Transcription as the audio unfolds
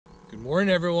Good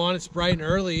morning, everyone. It's bright and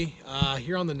early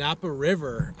here on the Napa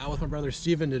River, out with my brother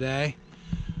Steven today.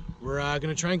 We're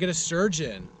gonna try and get a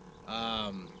sturgeon.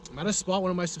 I'm at a spot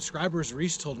one of my subscribers,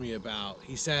 Reese, told me about.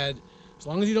 He said, as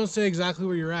long as you don't say exactly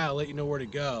where you're at, I'll let you know where to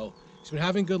go. He's been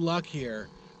having good luck here.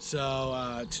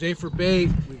 So today for bait,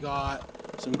 we got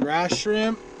some grass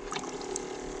shrimp,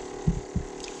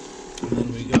 and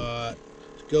then we got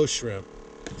ghost shrimp.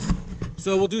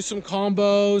 So we'll do some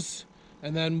combos,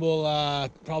 and then we'll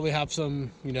probably have some,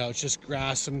 you know, it's just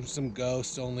grass, some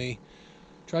ghosts only.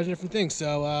 Try different things,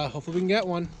 so hopefully we can get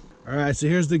one. All right, so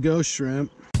here's the ghost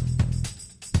shrimp.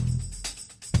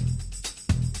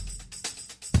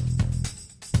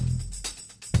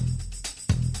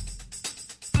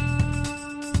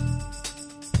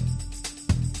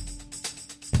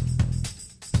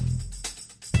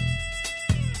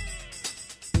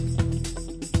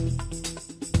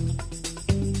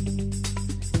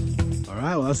 All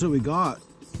right, well, that's what we got.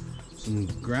 Some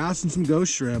grass and some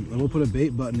ghost shrimp, and we'll put a bait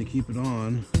button to keep it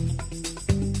on.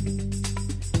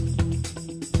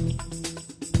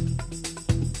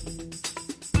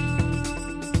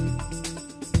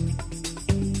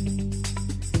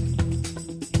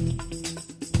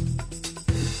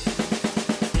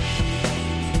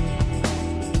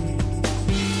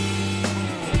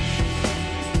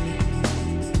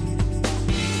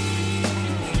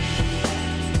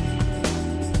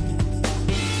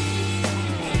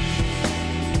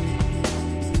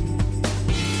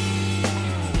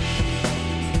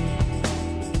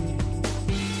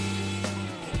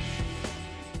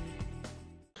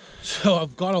 So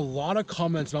I've got a lot of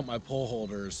comments about my pole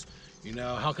holders. You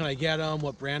know, how can I get them?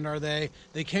 What brand are they?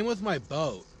 They came with my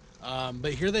boat,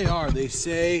 but here they are. They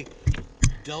say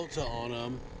Delta on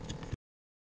them.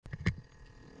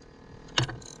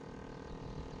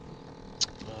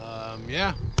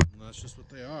 Yeah, that's just what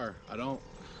they are. I don't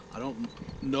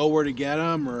know where to get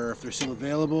them, or if they're still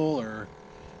available, or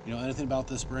you know anything about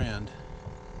this brand.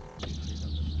 Right?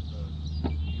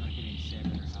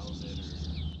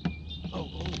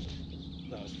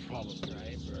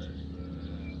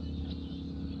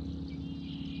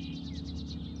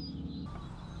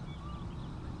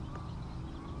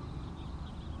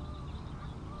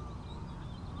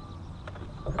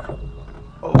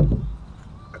 Oh,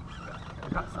 I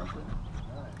got something.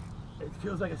 It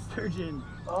feels like a sturgeon.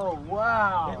 Oh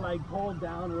wow! It like pulled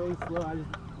down really slow.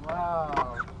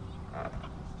 Wow!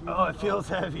 Oh, it feels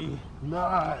heavy.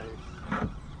 Nice.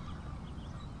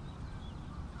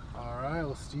 All right,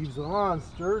 well, Steve's on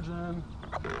sturgeon.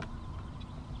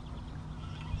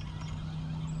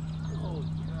 Holy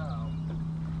cow.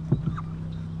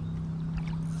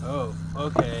 Oh,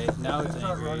 okay. Now it's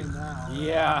angry. Running now.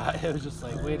 Yeah, it was just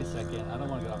like, wait a second. I don't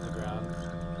want to get off the ground.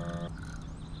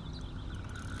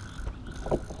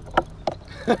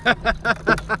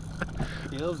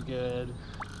 Feels good.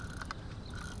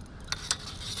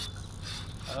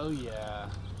 Oh yeah.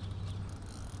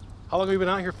 How long have you been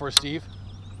out here for, Steve?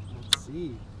 Let's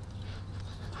see.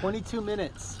 22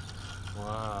 minutes.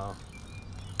 Wow.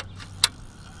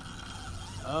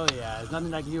 Oh yeah, there's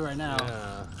nothing I can do right now.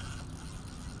 Yeah.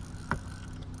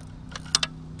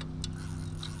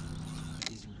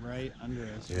 He's right under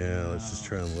us. Yeah, right let's now. just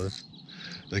try and lift.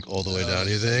 Like all the way down,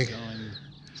 you think?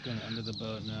 It's going under the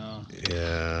boat now.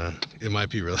 Yeah, it might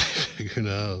be really big, who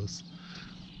knows?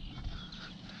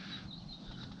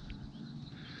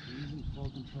 He's in full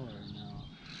control right now.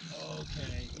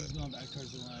 Okay, he's going back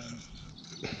towards the line.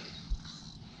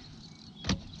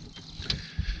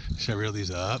 Should I reel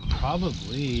these up?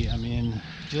 Probably. I mean,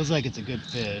 feels like it's a good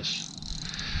fish.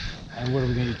 And what are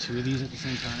we going to do, 2 of these at the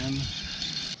same time?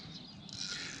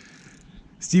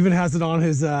 Steven has it on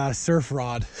his surf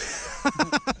rod.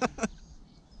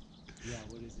 Yeah,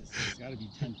 what is this? It's got to be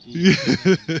 10 feet.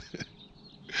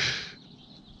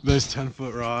 Nice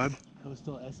 10-foot rod.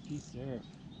 Coastal SP Surf,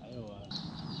 Iowa.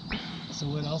 So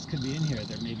what else could be in here?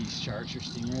 There may be sharks or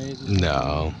stingrays? Or something?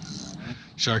 No.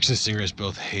 Sharks and stingrays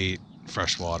both hate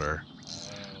fresh water.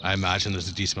 I imagine there's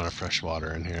a decent amount of fresh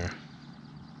water in here.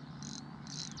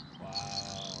 Wow.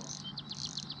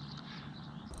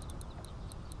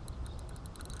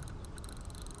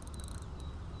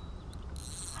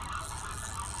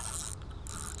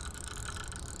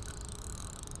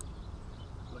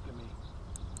 Look at me.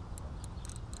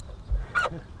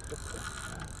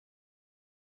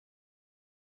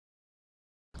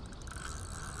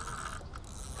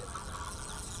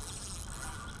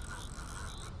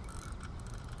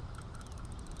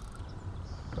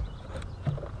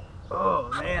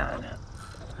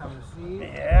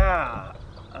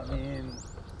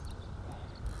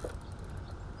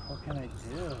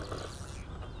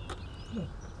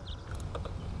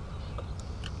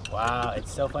 Wow,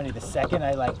 it's so funny. The second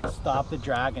I like stop the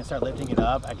drag and start lifting it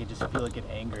up, I could just feel it get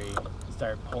angry and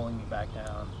start pulling me back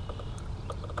down.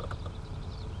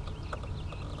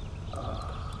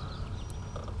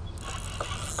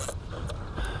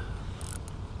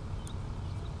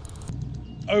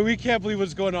 Oh, we can't believe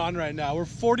what's going on right now. We're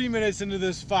 40 minutes into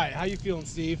this fight. How you feeling,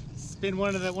 Steve? It's been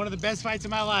one of the best fights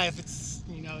of my life. It's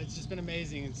it's just been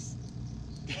amazing. It's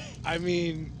I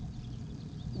mean,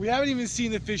 we haven't even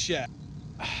seen the fish yet.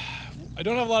 I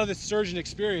don't have a lot of the sturgeon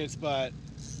experience, but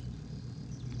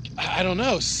I don't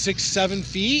know, 6-7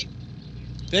 feet.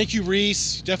 Thank you,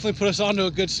 Reese. Definitely put us onto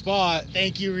a good spot.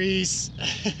 Thank you, Reese.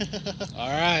 All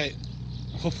right.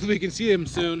 Hopefully we can see him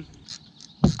soon.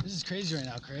 This is crazy right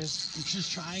now, Chris. I'm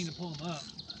just trying to pull him up.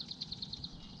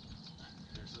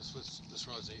 This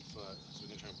rod's 8 foot, so we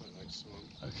can try and put it next to him.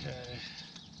 Okay.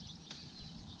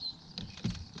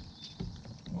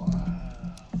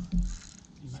 Wow.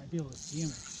 You might be able to see him.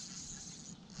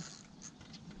 It's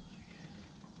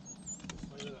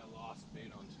funny that I lost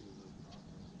bait on 2 of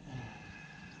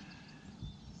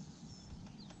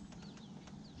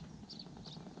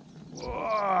them.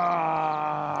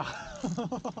 Wow.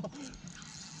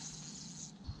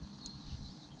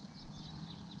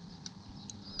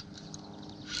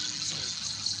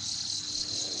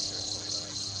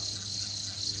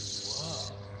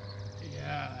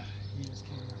 Yeah, he just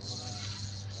came in flat.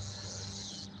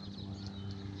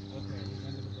 Okay, he's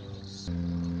under the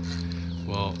boat.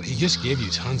 Well, he just gave you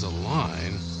tons of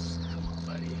line. Come on,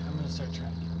 buddy. I'm gonna start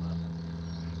trying to get him up.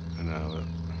 I know it.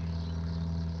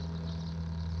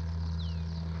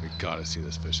 We gotta see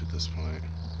this fish at this point.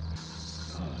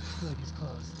 Oh, I feel like he's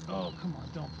close. Oh, come on,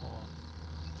 don't pull.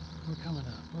 We're coming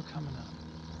up. We're coming up.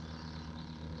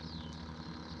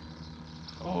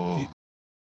 Oh.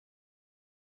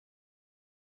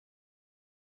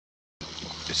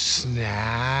 It's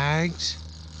snagged.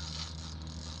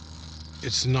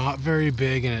 It's not very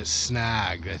big and it's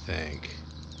snagged, I think.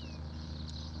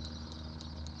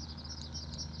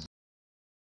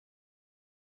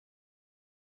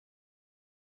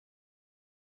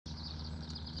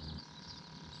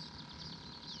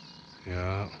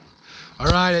 Yeah. All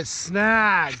right, it's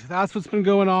snagged. That's what's been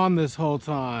going on this whole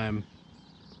time.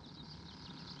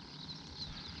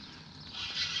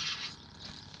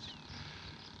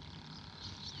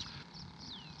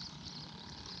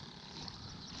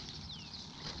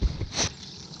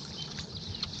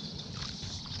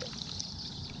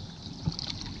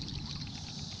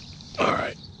 All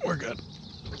right, we're good.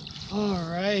 All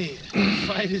right, the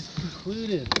fight is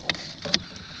concluded.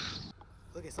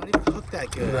 Look, it's not even hooked that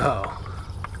good. No,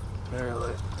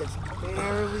 barely. It's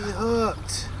barely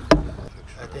hooked.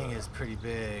 That thing is pretty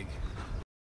big.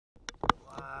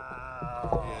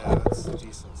 Wow. Yeah, it's a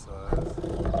decent size.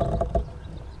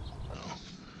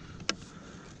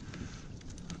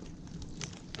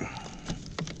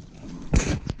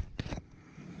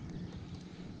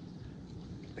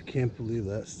 I can't believe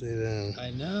that stayed in.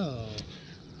 I know.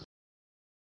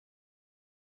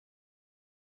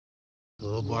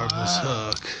 Little barbless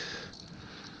hook.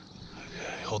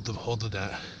 Okay, hold the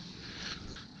net.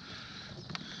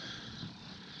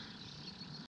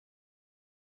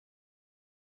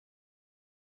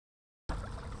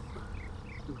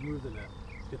 Move the net.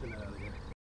 Let's get the net out of here.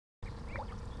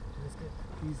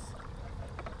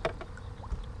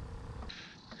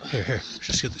 Here.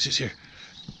 Just get this. He's here.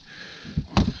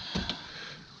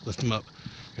 Lift him up.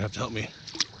 You're gonna have to help me.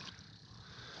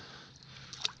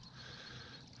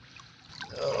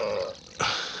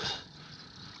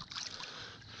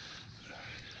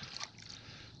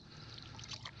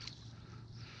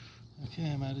 Okay,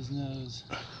 I'm at his nose.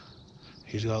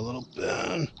 He's got a little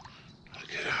bend.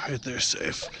 Okay, right there,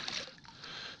 safe.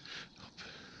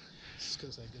 This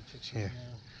goes like a good picture Here.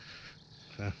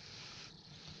 now. Okay.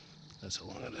 That's how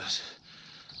long it is.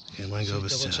 Okay, mine go Double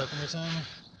still. check one more time.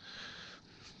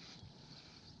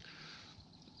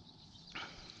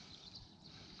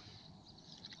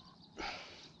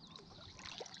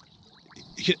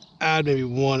 You can add maybe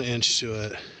 1 inch to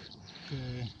it.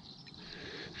 Okay.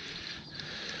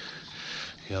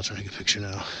 Yeah, I'll try to take a picture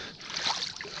now.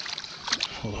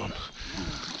 Hold on.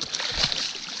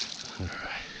 All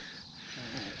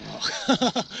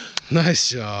right. Nice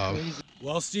job. Crazy.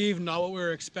 Well, Steve, not what we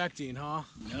were expecting, huh?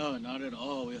 No, not at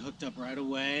all. We hooked up right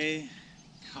away.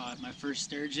 Caught my first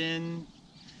sturgeon.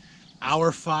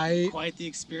 Our fight. Quite the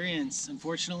experience.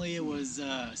 Unfortunately, it was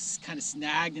kind of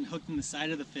snagged and hooked in the side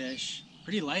of the fish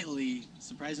pretty lightly.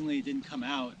 Surprisingly, it didn't come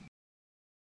out.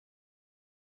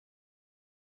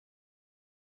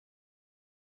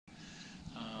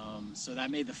 So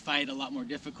that made the fight a lot more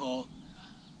difficult.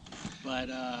 but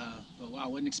wow,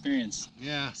 what an experience.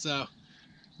 Yeah, so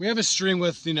we have a string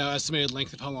with, you know, estimated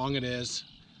length of how long it is.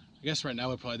 I guess right now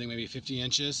we're probably think maybe 50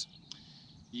 inches.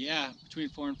 Yeah, between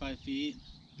 4 and 5 feet.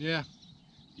 Yeah.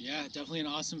 Yeah, definitely an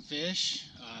awesome fish.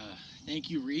 Thank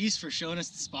you, Reese, for showing us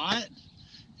the spot.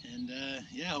 And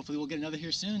yeah, hopefully we'll get another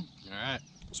here soon. All right.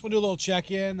 Just want to do a little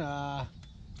check-in.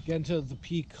 Get into the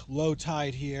peak low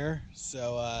tide here.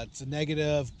 So it's a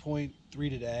negative 0.3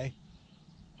 today.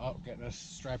 Oh, getting a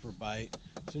striper bite.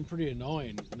 It's been pretty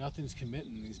annoying. Nothing's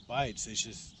committing these bites. It's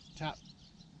just tap,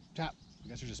 tap. I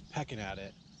guess they're just pecking at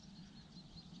it.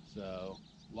 So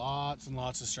lots and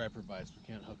lots of striper bites. We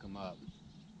can't hook them up.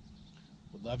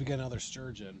 Would love to get another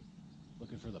sturgeon.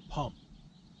 Looking for the pump.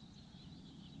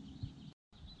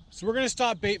 So we're gonna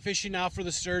stop bait fishing now for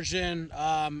the sturgeon,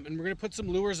 and we're gonna put some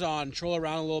lures on, troll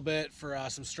around a little bit for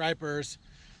some stripers.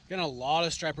 Getting a lot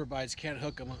of striper bites, can't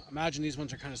hook them. Imagine these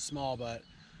ones are kind of small, but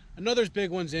I know there's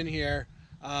big ones in here.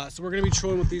 So we're gonna be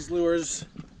trolling with these lures.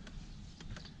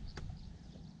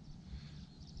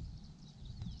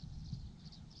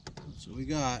 That's what we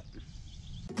got.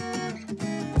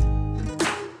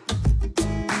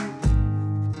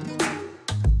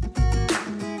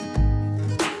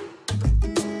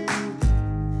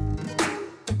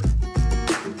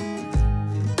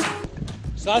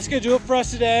 So that's gonna do it for us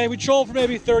today. We trolled for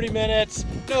maybe 30 minutes,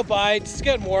 no bites. It's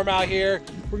getting warm out here.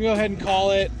 We're gonna go ahead and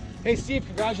call it. Hey Steve,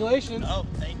 congratulations. Oh,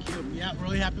 thank you. Yeah,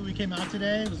 really happy we came out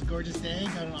today. It was a gorgeous day,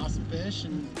 got an awesome fish.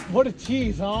 And what a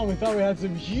tease, huh? We thought we had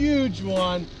some huge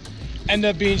one.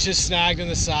 Ended up being just snagged on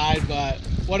the side, but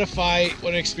what a fight,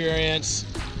 what an experience.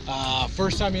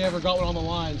 First time you ever got one on the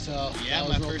line, so. Yeah,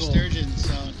 my first sturgeon,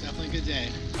 so definitely a good day.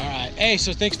 All right, hey,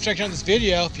 so thanks for checking out this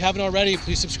video. If you haven't already,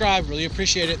 please subscribe, really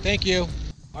appreciate it, thank you.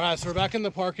 All right, so we're back in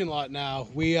the parking lot now.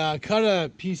 We cut a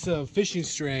piece of fishing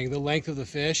string, the length of the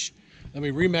fish, then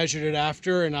we remeasured it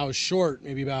after, and I was short,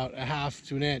 maybe about 1/2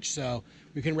 to 1 inch, so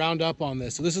we can round up on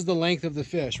this. So this is the length of the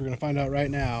fish. We're gonna find out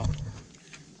right now.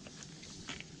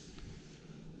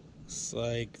 It's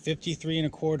like 53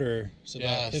 1/4, so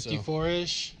about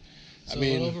 54-ish. So I mean,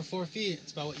 a little over 4 feet.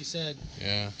 It's about what you said.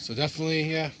 Yeah, so definitely,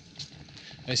 yeah,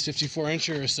 nice 54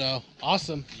 incher or so.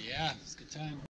 Awesome. Yeah, it's a good time.